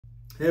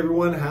Hey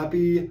everyone,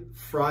 happy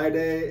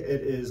Friday.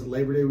 It is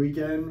Labor Day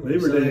weekend.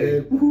 Labor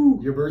Day.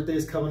 Woohoo. Your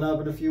birthday's coming up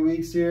in a few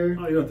weeks here.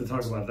 Oh, you don't have to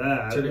talk about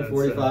that. Turning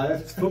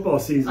 45. It's football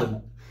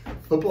season.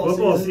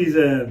 Football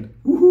season.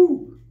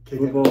 Woohoo!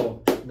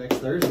 Football. Next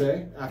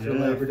Thursday after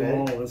Labor Day.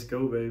 Fall. Let's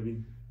go,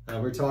 baby.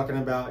 We're talking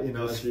about, you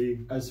know,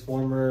 as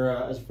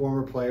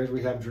former players,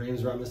 we have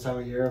dreams around this time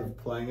of year of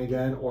playing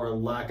again, or a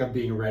lack of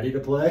being ready to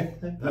play.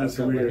 That's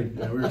weird.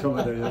 Yeah, we were talking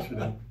about that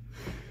yesterday.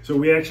 So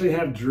we actually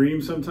have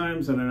dreams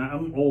sometimes, and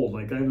I'm old.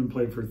 Like, I haven't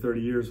played for 30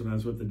 years when I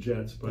was with the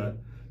Jets, but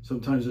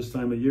sometimes this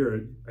time of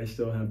year, I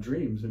still have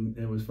dreams. And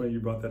it was funny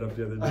you brought that up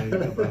the other day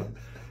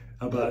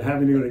about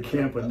having to go to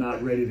camp but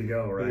not ready to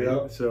go, right?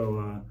 Yep.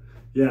 So,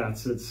 yeah,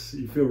 it's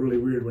you feel really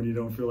weird when you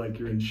don't feel like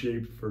you're in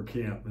shape for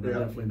camp, and I'm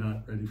definitely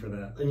not ready for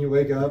that. And you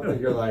wake up and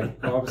you're like,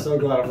 oh, I'm so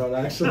glad I'm not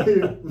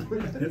actually.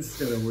 It's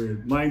kind of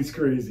weird. Mine's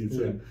crazy. It's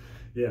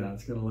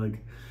it's kind of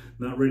like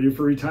not ready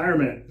for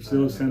retirement. It's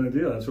those kind of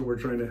deal. That's what we're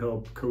trying to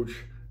help coach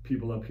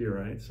people up here,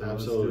 right? So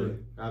absolutely.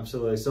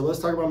 So let's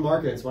talk about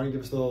markets. Why don't you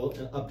give us a little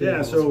update?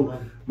 Yeah, so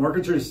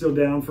markets are still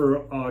down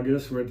for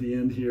August. We're at the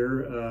end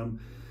here.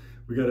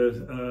 We got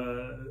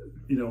to,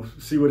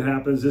 see what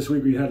happens. This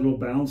week we had a little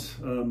bounce.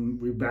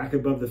 We're back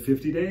above the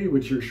 50-day,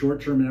 which are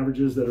short-term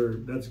averages.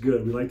 That's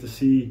good. We like to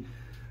see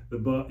the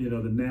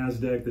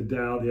NASDAQ, the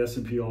Dow, the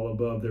S&P all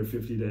above their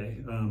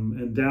 50-day.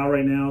 And Dow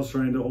right now is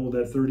trying to hold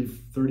that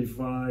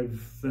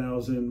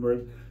 35,000,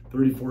 where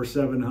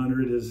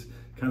 34,700 is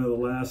kind of the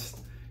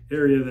last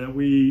area that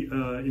we,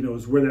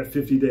 is where that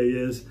 50-day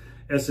is.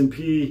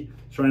 S&P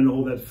trying to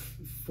hold that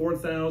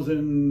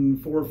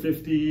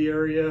 4,450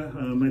 area.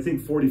 I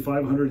think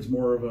 4,500 is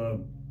more of a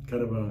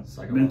kind of a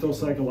mental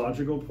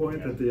psychological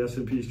point that the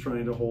S&P is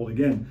trying to hold.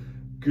 Again,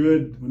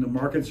 good when the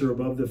markets are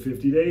above the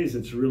 50 days.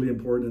 It's really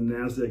important. And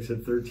NASDAQ's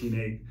at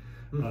 13.8.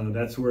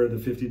 That's where the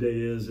 50-day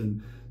is.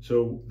 And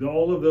so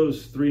all of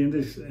those three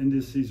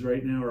indices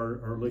right now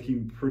are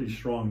looking pretty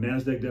strong.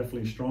 NASDAQ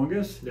definitely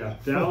strongest. Yeah.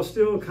 Dow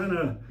still kind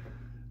of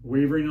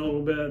wavering a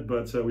little bit,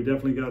 but we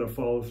definitely got to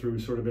follow through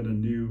sort of in a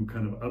new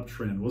kind of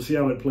uptrend. We'll see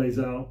how it plays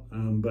out.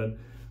 But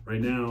right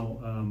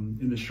now,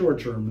 in the short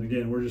term,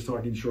 again, we're just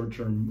talking short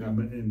term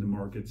in the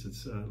markets. It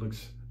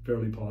looks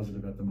fairly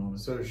positive at the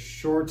moment. So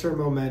short-term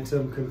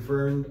momentum,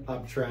 confirmed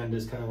uptrend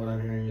is kind of what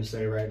I'm hearing you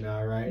say right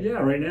now, right? Yeah,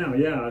 right now,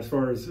 yeah. As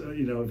far as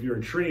if you're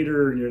a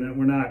trader and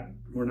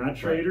we're not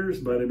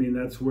traders, but I mean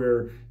that's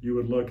where you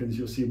would look and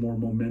you'll see more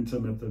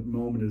momentum at the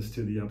moment is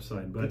to the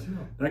upside. But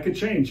that could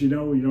change. You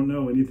don't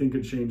know. Anything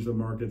could change the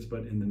markets,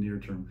 but in the near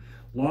term,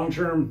 long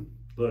term,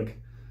 look.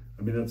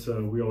 I mean that's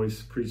we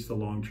always preach the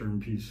long term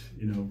piece.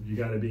 You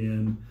got to be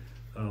in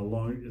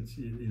long. It's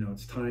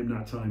it's time,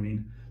 not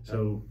timing.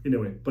 So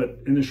anyway, but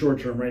in the short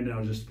term, right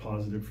now, just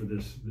positive for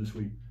this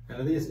week. And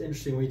I think it's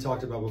interesting. We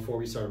talked about before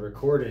we started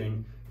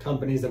recording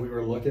companies that we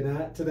were looking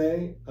at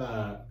today.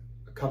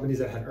 Companies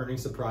that had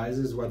earnings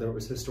surprises, whether it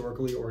was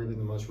historically or even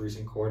the most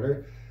recent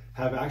quarter,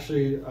 have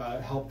actually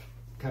helped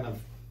kind of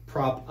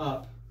prop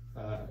up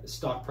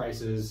stock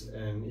prices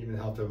and even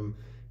helped them,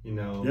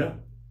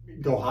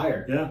 go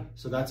higher. Yeah.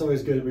 So that's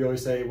always good. We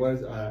always say,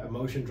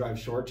 emotion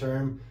drives short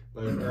term,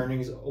 but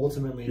earnings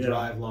ultimately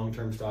drive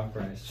long-term stock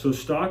price. So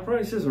stock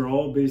prices are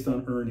all based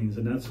on earnings,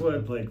 and that's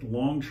what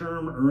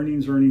long-term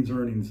earnings.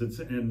 It's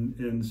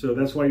and so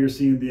that's why you're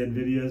seeing the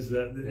Nvidias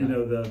that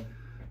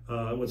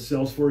what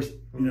Salesforce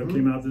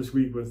came out this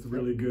week with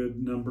really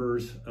good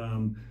numbers.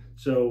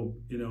 So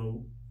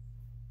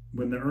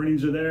when the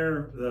earnings are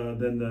there,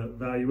 then the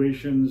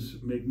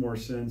valuations make more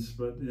sense.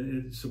 But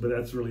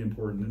that's really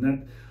important, and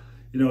that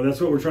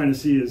that's what we're trying to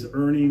see is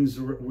earnings.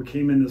 We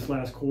came in this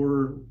last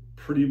quarter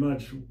pretty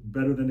much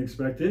better than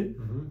expected,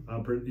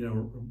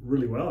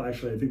 really well.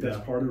 Actually, I think that's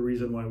part of the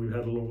reason why we've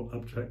had a little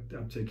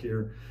uptick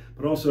here.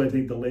 But also, I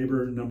think the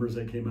labor numbers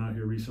that came out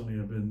here recently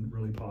have been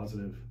really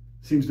positive.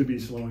 Seems to be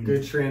slowing.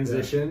 Good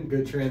transition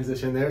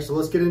there. So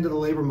let's get into the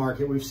labor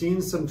market. We've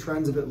seen some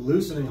trends of it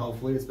loosening,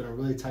 hopefully. It's been a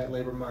really tight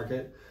labor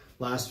market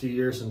last few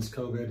years since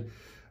COVID.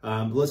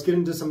 But let's get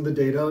into some of the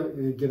data. I'll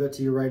give that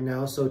to you right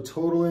now. So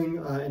totaling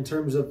in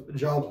terms of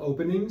job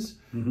openings,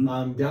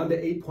 down to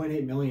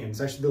 8.8 million.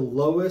 It's actually the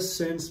lowest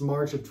since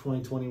March of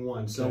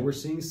 2021. So we're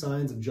seeing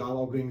signs of job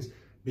openings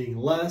being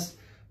less,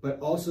 but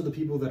also the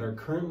people that are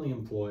currently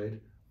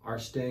employed are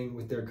staying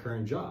with their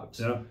current jobs.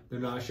 They're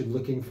not actually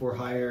looking for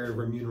higher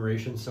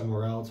remuneration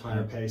somewhere else,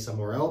 higher pay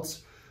somewhere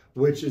else,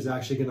 which is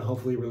actually going to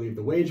hopefully relieve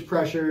the wage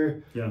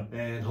pressure.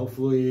 And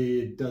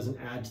hopefully it doesn't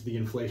add to the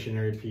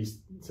inflationary piece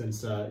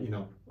since,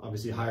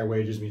 obviously higher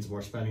wages means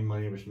more spending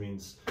money, which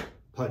means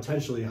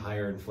potentially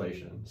higher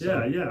inflation. So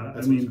I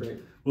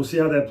mean, we'll see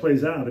how that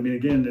plays out. I mean,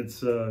 again, it's,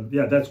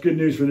 that's good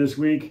news for this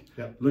week.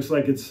 It looks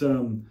like it's,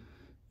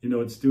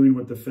 it's doing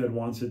what the Fed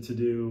wants it to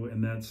do,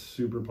 and that's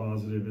super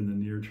positive in the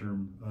near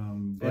term.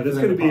 But it's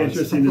going to be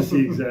interesting to see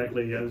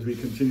exactly as we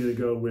continue to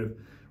go with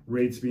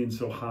rates being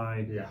so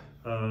high,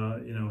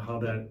 how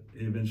that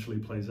eventually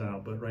plays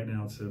out. But right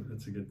now, it's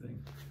a good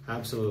thing.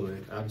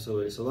 Absolutely.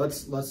 So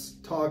let's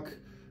talk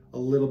a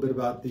little bit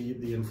about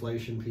the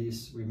inflation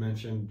piece. We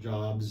mentioned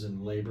jobs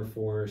and labor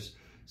force.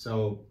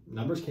 So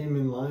numbers came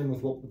in line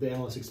with what the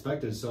analysts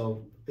expected.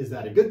 So is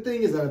that a good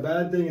thing? Is that a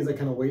bad thing? Is that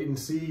kind of wait and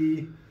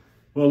see?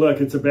 Well,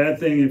 look, it's a bad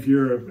thing if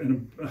you're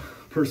a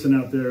person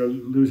out there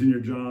losing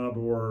your job,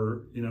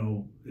 or, you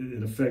know,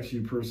 it affects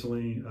you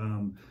personally.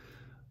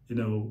 You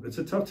know, it's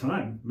a tough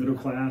time. Middle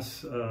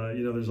class, you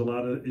know, there's a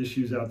lot of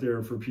issues out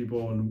there for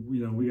people, and,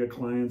 you know, we got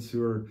clients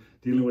who are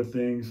dealing with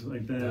things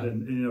like that,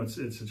 and you know, it's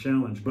a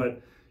challenge.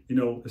 But, you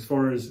know, as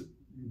far as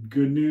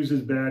good news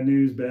is bad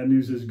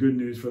news is good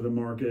news for the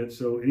market.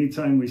 So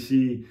anytime we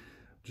see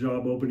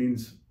job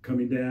openings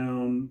coming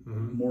down,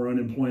 more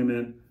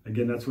unemployment,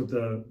 again, that's what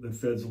the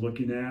Fed's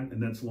looking at,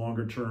 and that's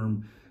longer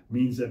term,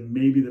 means that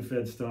maybe the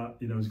Fed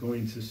is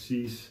going to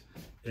cease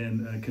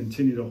and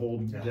continue to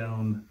hold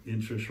down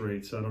interest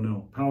rates. I don't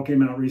know. Powell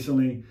came out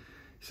recently,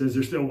 says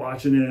they're still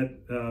watching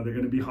it. They're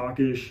going to be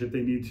hawkish if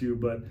they need to,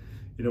 but,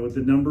 you know, with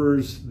the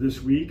numbers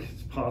this week,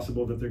 it's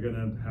possible that they're going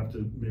to have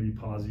to maybe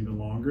pause even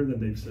longer than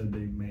they've said they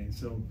may.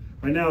 So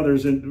right now,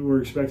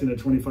 we're expecting a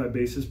 25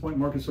 basis point.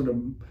 Market sort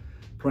of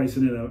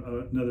pricing in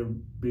another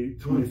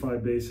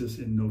 25 basis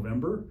in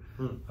November.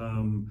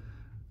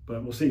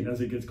 But we'll see.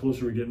 As it gets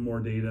closer, we get more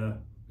data.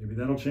 Maybe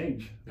that'll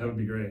change. That would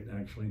be great,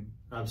 actually.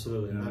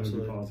 Absolutely. Yeah,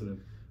 absolutely. That would be positive.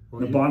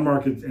 Well, The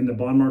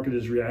bond market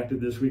has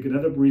reacted this week.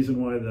 Another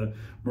reason why the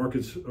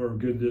markets are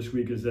good this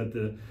week is that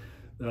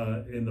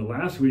in the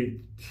last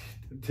week,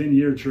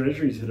 10-year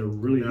treasuries hit a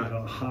really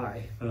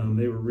high.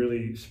 They were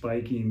really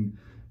spiking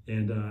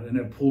and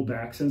have pulled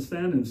back since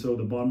then. And so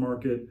the bond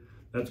market,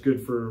 that's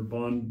good for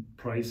bond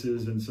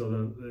prices. And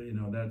so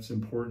that's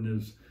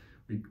important. Is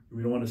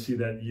we don't want to see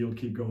that yield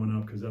keep going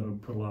up, because that'll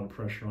put a lot of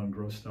pressure on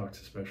growth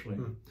stocks, especially.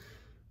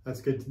 That's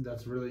good.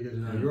 That's really good to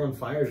know. You're on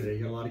fire today.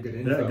 You got a lot of good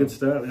info. Yeah, good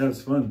stuff. Yeah,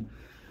 it's fun.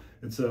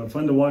 It's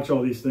fun to watch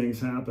all these things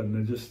happen.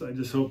 I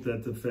just hope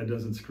that the Fed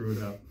doesn't screw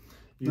it up.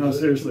 No,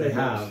 seriously, they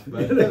have,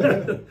 but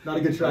not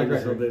a good track record. I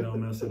just hope they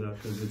don't mess it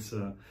up, because it's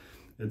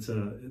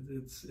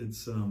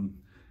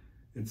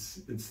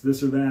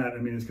this or that. I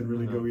mean, it's going to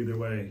really go either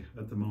way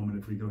at the moment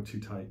if we go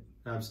too tight.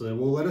 Absolutely.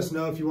 Well, let us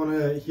know if you want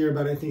to hear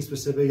about anything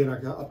specific in our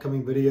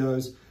upcoming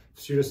videos.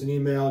 Shoot us an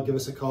email, give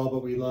us a call,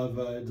 but we love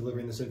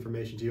delivering this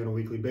information to you on a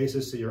weekly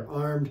basis, so you're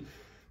armed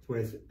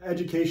with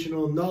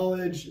educational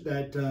knowledge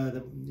that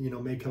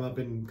may come up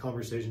in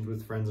conversations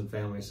with friends and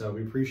family. So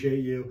we appreciate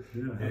you.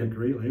 Yeah, have a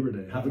great Labor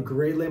Day. Have a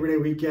great Labor Day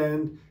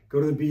weekend.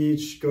 Go to the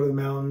beach, go to the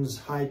mountains,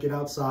 hike, get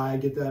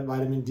outside, get that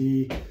vitamin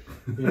D.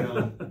 You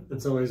know,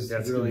 it's always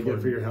really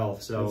good for your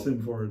health. So that's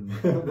important.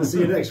 We'll see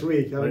you next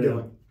week. Have a good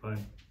one. Bye.